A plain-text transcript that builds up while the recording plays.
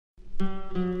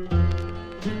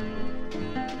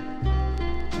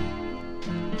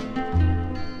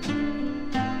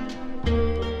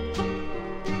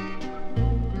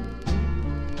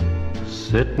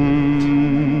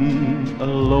Sitting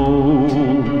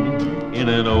alone in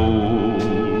an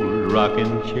old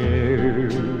rocking chair,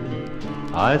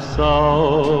 I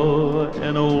saw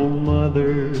an old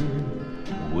mother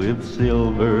with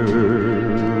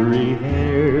silvery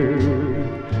hair.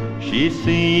 She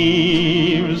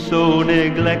seems so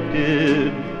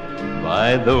neglected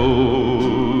by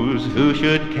those who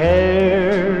should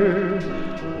care,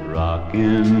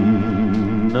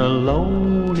 rocking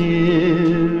alone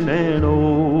in an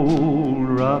old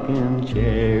rocking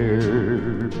chair.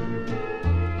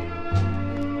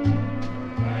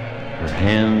 Her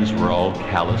hands were all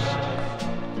calloused,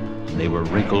 and they were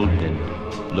wrinkled and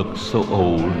looked so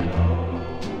old.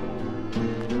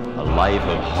 A life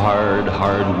of hard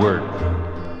work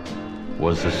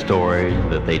was the story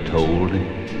that they told.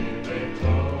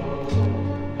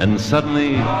 And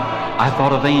suddenly I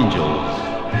thought of angels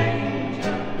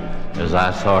as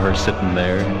I saw her sitting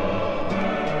there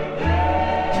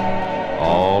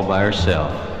all by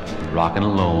herself, rocking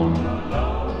alone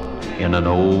in an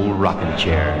old rocking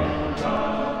chair.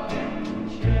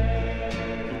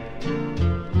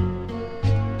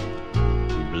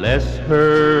 Bless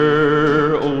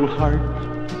her old heart,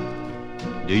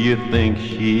 do you think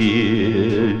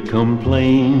she'd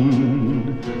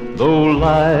complain? Though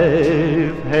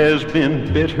life has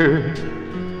been bitter,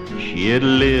 she'd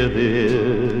live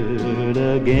it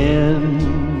again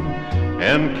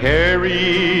and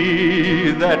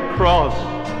carry that cross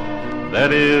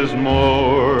that is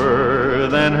more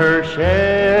than her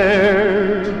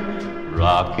share,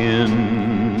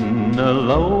 rocking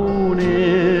alone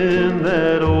in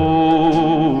that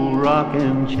old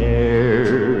rocking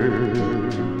chair.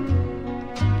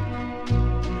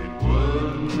 It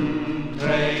wouldn't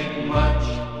take much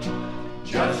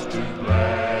just to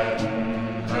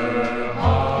gladden her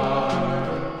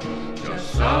heart,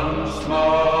 just some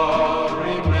small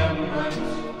remembrance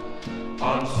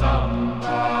on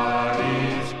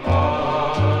somebody's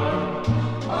part.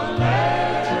 A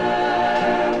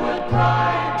letter would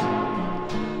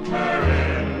brighten her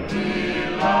empty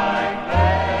life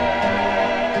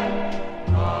there,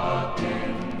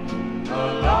 rocking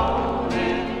alone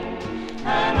in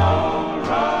an old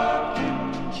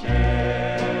rocking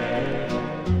chair.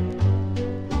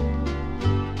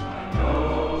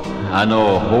 I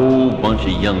know a whole bunch of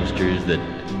youngsters that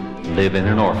live in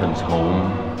an orphan's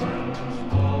home.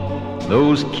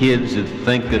 Those kids that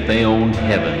think that they own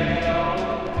heaven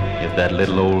if that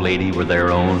little old lady were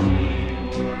their own.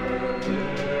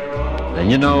 And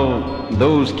you know,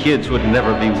 those kids would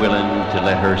never be willing to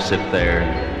let her sit there.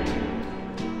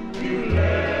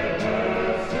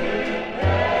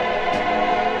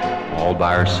 All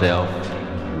by herself,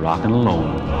 rocking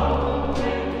alone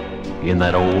in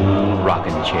that old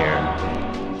rocking chair.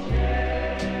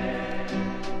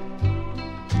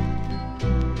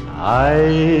 I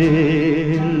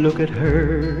look at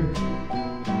her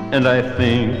and I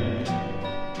think,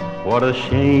 what a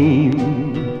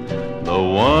shame, the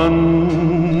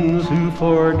ones who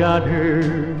forgot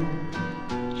her,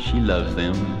 she loves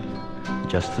them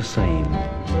just the same.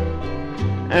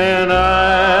 And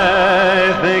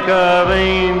I think of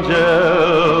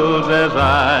angels as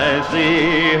I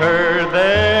see her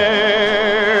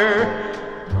there,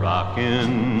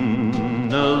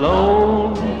 rocking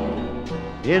alone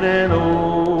in an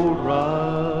old